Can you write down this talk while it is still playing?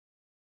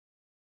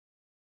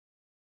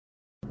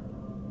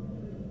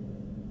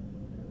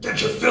Get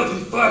your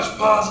filthy flesh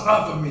paws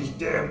off of me,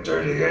 damn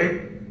dirty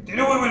ape. Do you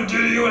know what I'm gonna do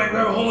to you when I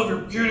grab a hold of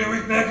your puny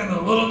weak neck and the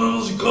little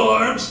noodles you call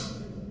arms?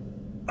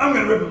 I'm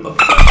gonna rip them the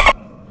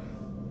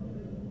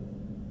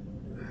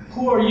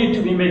Who are you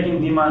to be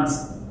making demands?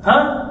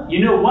 Huh?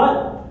 You know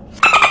what?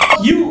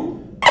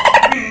 You!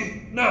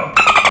 Me? No.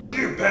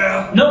 You,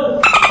 pal.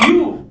 No!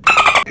 You!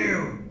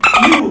 You.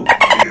 You!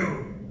 You.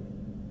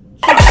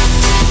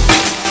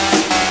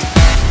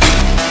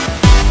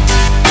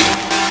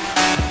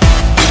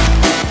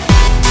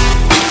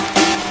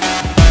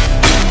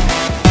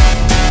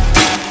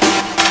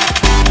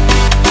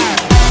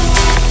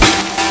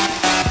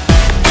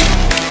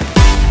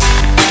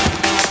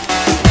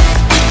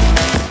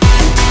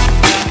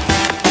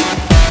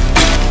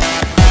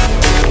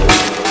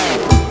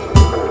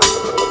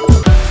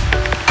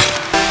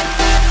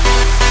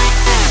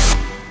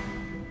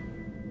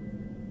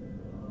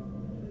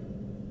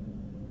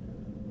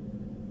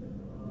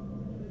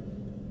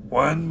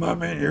 One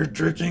moment you're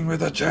drinking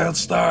with a child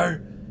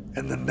star,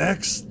 and the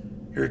next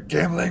you're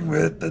gambling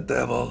with the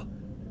devil.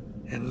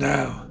 And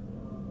now,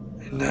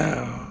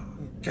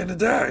 I'm gonna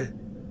die.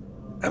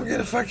 I'm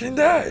gonna fucking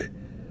die.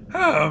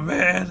 Oh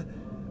man,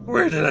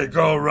 where did I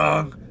go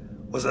wrong?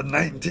 Was it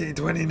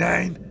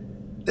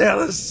 1929?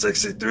 Dallas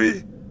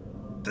 63?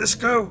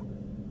 Disco?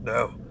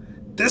 No.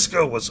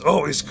 Disco was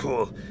always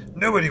cool.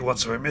 Nobody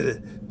wants to admit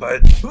it,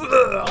 but...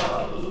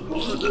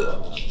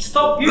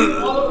 Stop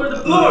puking all over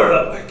the floor!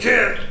 I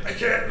can't.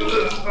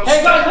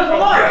 Hey guys,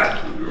 come on!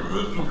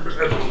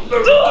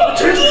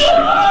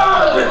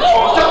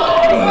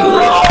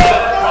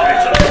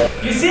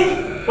 You see?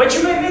 What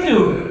you made me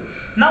do?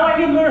 Now I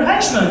need more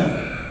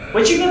henchmen.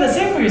 What you gonna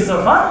say for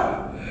yourself,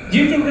 huh? Do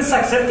you think this is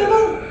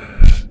acceptable?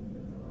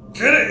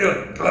 Get it,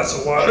 you glass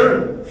of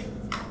water.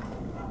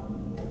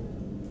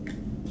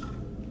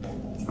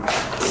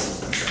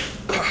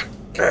 Sure.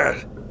 God,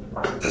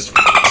 this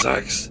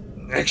sucks.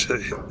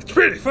 Actually, it's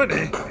pretty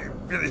funny. You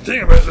really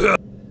think about it.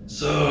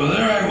 So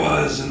there I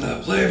was in the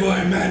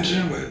Playboy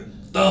Mansion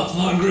with Dolph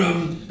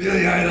Lundgren,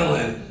 Billy Idol,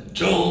 and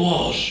Joel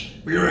Walsh.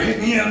 We were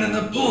hanging out in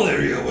the pool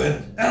area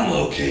when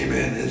Elmo came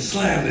in and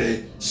slammed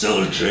a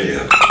silver tray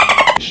of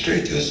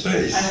straight to his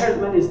face. I heard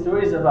many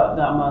stories about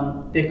that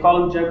man. They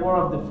call him Jaguar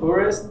of the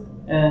Forest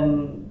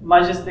and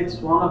Majestic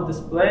Swan of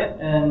Display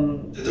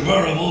and... The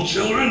devourer of all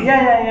children?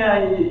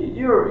 Yeah.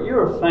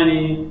 You're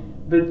funny,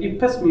 but you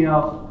piss me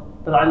off.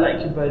 But I like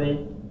you,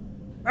 buddy.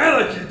 I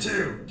like you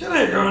too. Can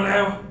I go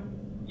now?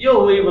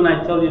 You'll leave when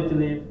I tell you to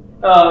leave.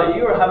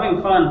 You were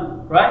having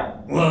fun, right?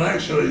 Well,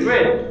 actually...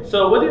 Great.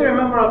 So what do you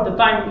remember of the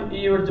time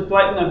you were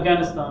deployed in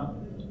Afghanistan?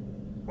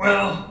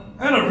 Well,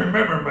 I don't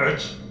remember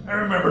much. I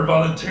remember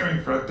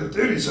volunteering for active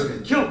duty so I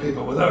could kill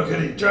people without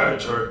getting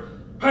judged or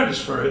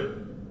punished for it.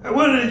 I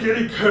wanted to get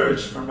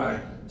encouraged for my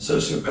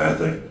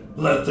sociopathic,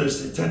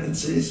 bloodthirsty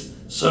tendencies,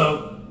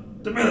 so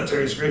the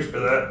military's great for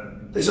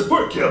that. They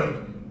support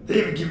killing. They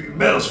even give you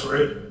medals for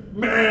it.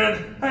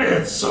 Man, I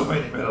had so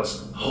many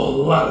medals. A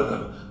whole lot of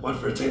them. One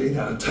for taking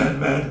out 10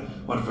 men,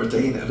 one for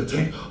taking out a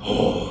tank.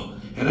 Oh,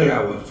 and I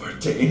got one for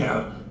taking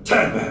out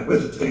 10 men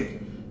with a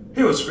tank.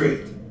 It was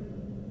great.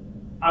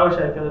 I wish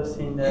I could have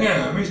seen that.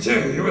 Yeah, me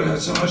too. You would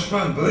have so much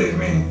fun, believe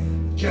me.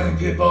 Killing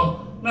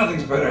people,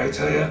 nothing's better, I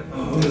tell you.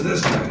 Oh, who's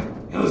this guy?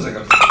 He looks like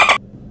a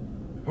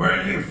Where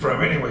are you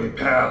from anyway,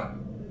 pal?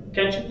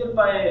 Can't you tell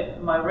by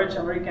my rich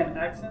American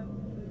accent?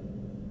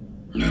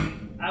 No.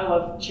 I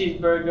love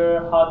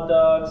cheeseburger, hot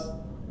dogs,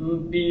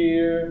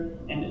 beer,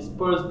 and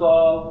Spurs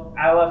ball.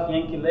 I love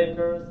Yankee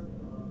Lakers.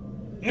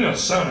 You don't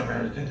sound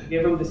American.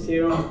 Give him the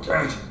serum. Oh,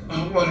 God.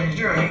 What are you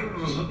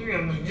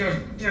doing?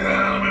 Get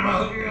out of my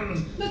mouth.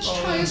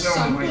 Let's try a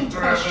sample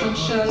question,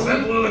 shall Is that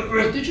we? blue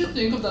liquid? What did you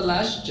think of The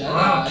Last Jedi? Well,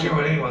 I don't care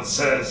what anyone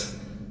says.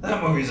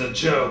 That movie's a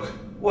joke.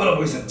 What a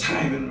waste of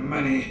time and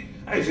money.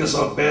 I feel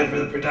so bad for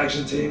the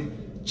production team.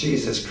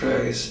 Jesus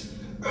Christ.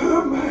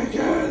 Oh my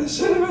God, the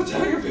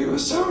cinematography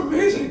was so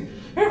amazing.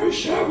 Every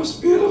shot was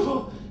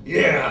beautiful.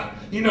 Yeah,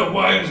 you know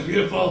why it was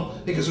beautiful?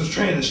 Because it was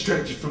trying to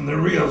distract you from the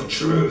real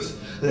truth.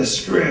 The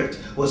script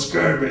was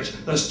garbage.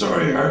 The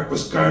story arc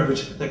was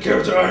garbage. The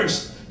character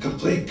arcs,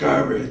 complete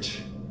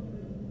garbage.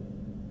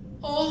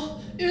 Oh,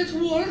 it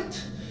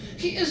worked.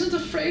 He isn't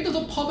afraid of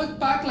the public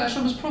backlash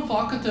from his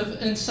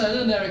provocative,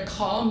 incendiary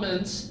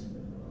comments.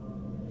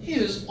 He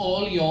is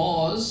all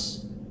yours.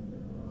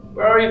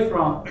 Where are you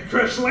from? I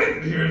crash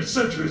landed here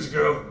centuries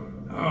ago.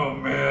 Oh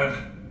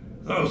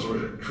man, those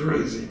were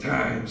crazy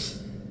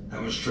times. I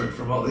was stripped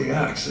from all the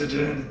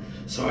oxygen,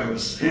 so I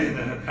was in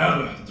and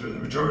out through the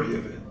majority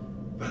of it.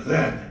 But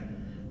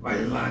then, my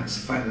lungs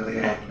finally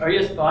acted. Are you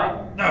a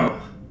spy? No.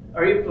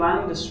 Are you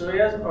planning to destroy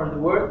us or the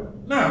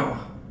world? No.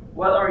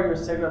 What are your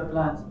secret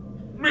plans?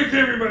 Make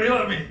everybody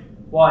love me.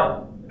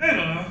 Why? I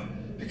don't know.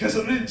 Because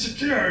I'm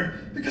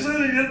insecure. Because I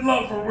didn't get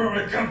love for where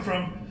I come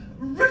from.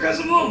 Because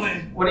I'm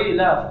lonely. What do you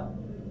love?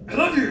 I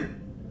love you.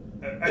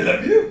 I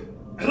love you.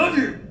 I love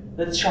you.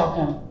 Let's shock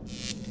him.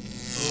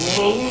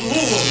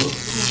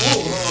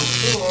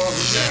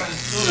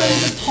 Ready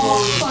to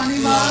talk, funny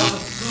man?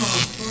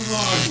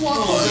 What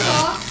was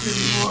that?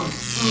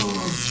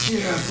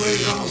 Yeah,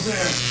 please, almost there.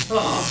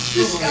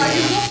 This guy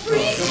is a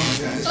freak! Come on,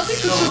 guys. Nothing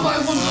could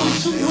survive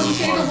 1.21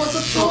 gigawatts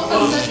of pure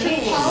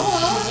electric power!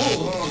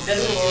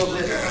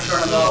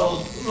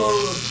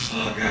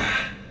 Oh,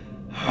 God.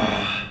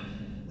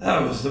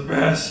 That was the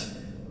best.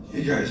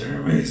 You guys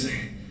are amazing.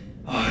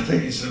 Oh,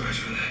 thank you so much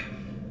for that.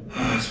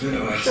 Oh, it's been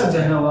a while. Shut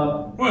the hell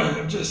up. Well,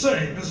 I'm just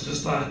saying, this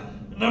is just a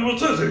normal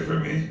Tuesday for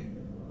me.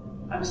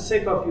 I'm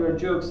sick of your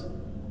jokes.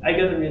 I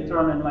gotta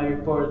return in my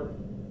report.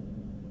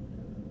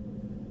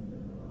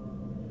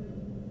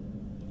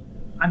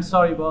 I'm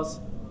sorry, boss.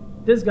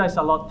 This guy's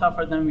a lot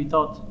tougher than we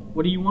thought.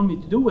 What do you want me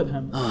to do with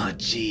him? Oh,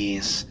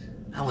 jeez.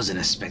 I wasn't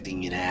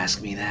expecting you to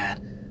ask me that.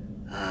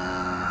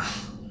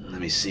 Let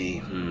me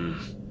see.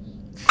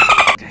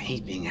 I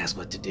hate being asked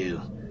what to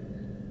do.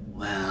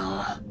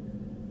 Well,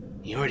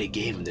 you already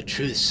gave him the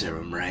truth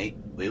serum, right?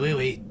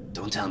 Wait.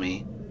 Don't tell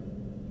me.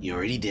 You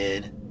already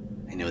did.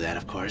 I know that,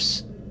 of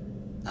course.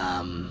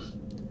 I'm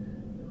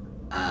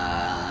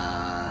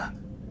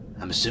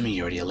assuming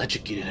you already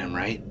electrocuted him,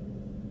 right?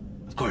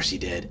 Of course he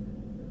did.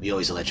 We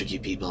always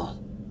electrocute people,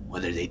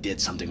 whether they did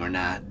something or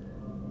not.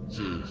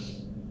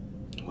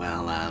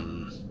 Well,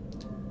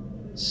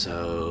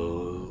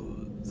 so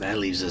that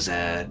leaves us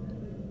at...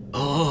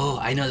 Oh,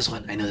 I know this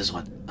one.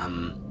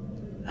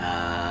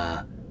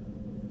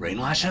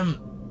 Brainwash him?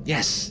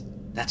 Yes,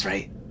 that's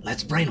right.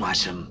 Let's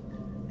brainwash him.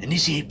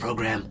 Initiate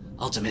program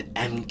Ultimate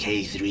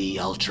MK3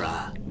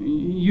 Ultra.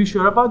 You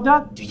sure about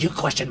that? Do you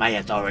question my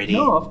authority?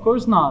 No, of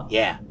course not.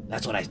 Yeah,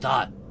 that's what I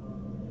thought.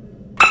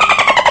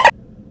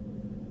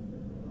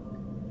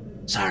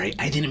 Sorry,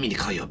 I didn't mean to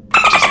call you a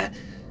bitch.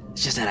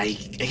 It's just that I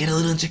get a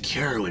little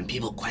insecure when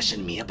people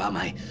question me about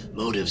my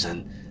motives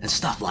and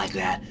stuff like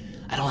that.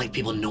 I don't like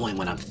people knowing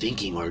what I'm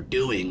thinking or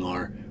doing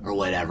or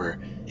whatever.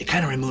 It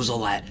kind of removes all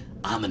that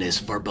ominous,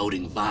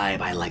 foreboding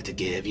vibe I like to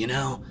give, you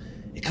know?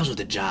 It comes with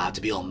the job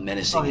to be all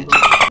menacing Sorry, and...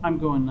 boss. I'm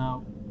going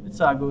now. It's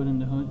all good in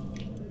the hood.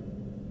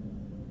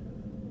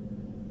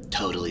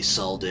 Totally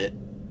sold it.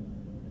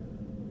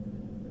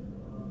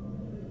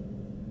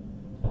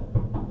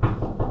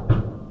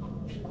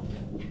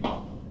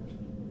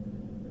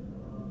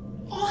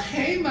 Oh,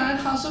 hey man,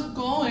 how's it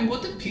going?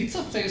 What did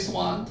Pizza Face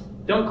want?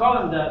 Don't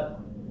call him that.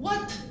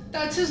 What?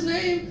 That's his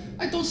name?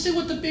 I don't see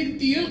what the big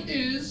deal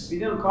is. We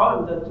didn't call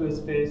him that to his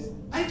face.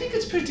 I think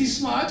it's pretty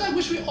smart. I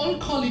wish we all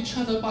call each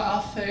other by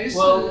our faces.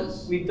 Well,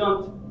 we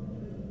don't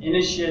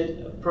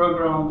initiate a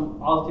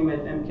program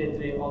Ultimate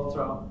MK3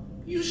 Ultra.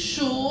 You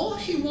sure?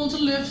 He won't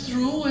live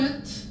through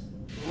it.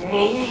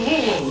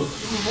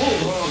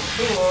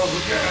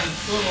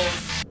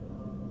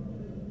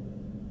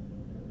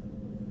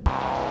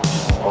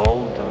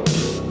 All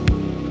those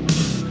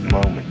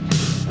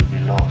moments will be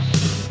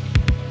lost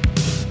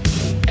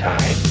in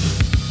time.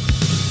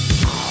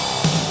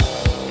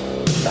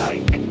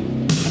 Like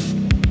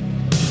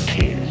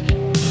tears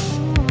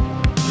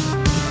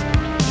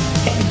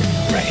in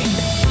rain.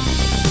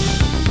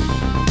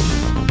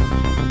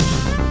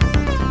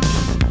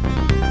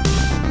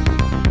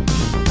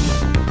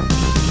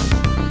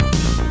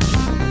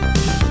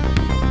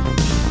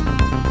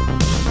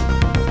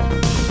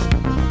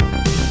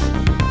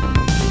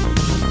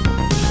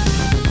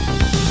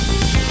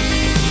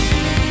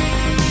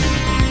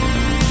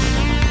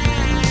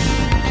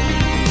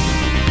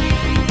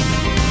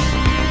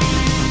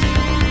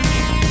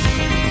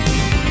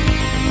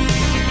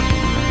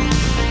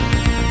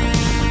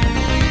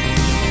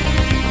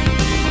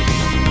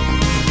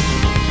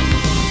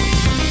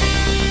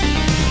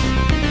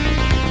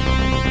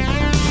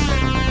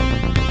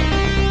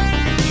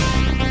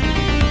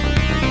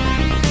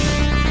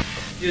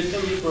 You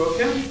think you broke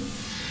him?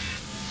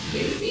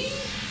 Maybe?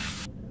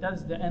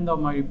 That's the end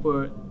of my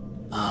report.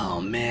 Oh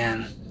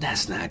man,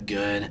 that's not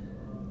good.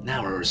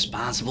 Now we're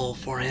responsible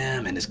for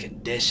him and his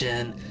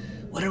condition.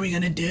 What are we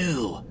gonna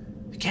do?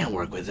 We can't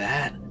work with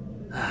that.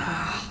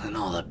 And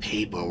all the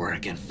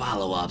paperwork and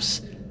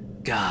follow-ups.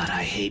 God,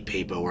 I hate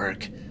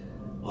paperwork.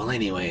 Well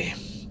anyway,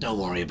 don't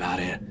worry about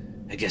it.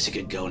 I guess you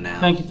could go now.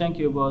 Thank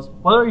you, boss.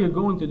 What are you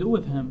going to do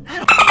with him? I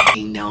don't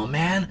f***ing know,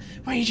 man.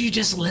 Weren't you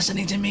just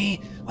listening to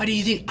me? Why do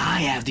you think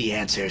I have the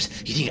answers?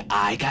 You think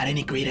I got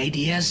any great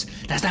ideas?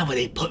 That's not why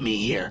they put me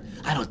here.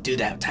 I don't do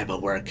that type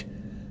of work.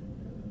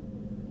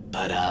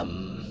 But,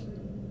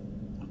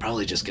 I'm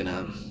probably just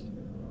gonna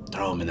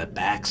throw him in the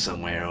back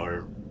somewhere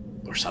or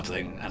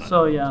something. I don't know.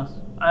 So yeah,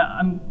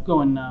 I'm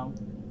going now.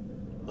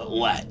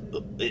 What?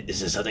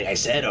 Is this something I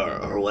said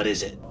or what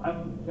is it?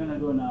 I'm gonna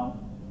go now.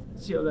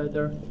 See you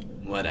later.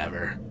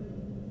 Whatever.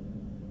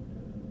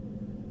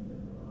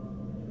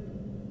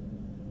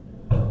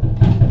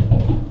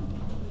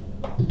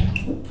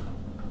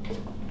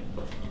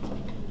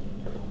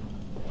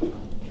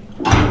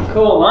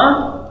 Cool,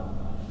 huh?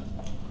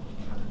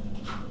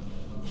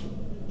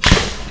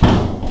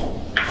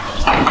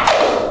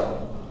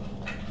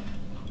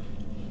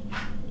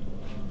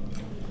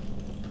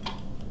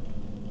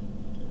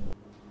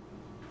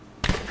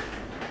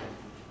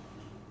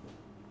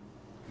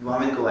 You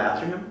want me to go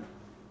after him?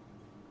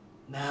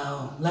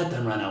 No, let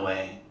them run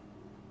away.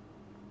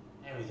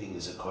 Everything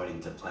is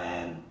according to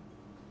plan.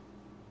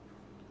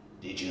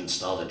 Did you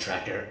install the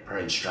tracker per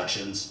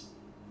instructions?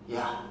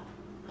 Yeah,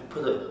 I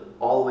put it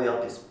all the way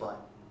up his butt.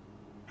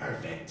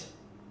 Perfect.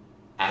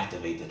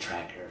 Activate the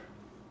tracker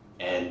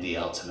and the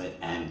ultimate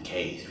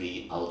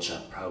MK3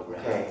 Ultra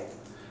program. Okay,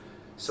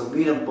 so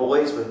me and the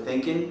boys were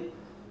thinking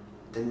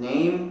the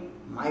name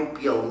might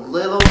be a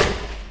little...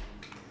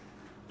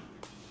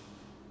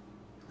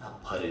 I'll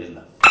put it in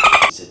the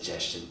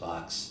suggestion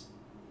box.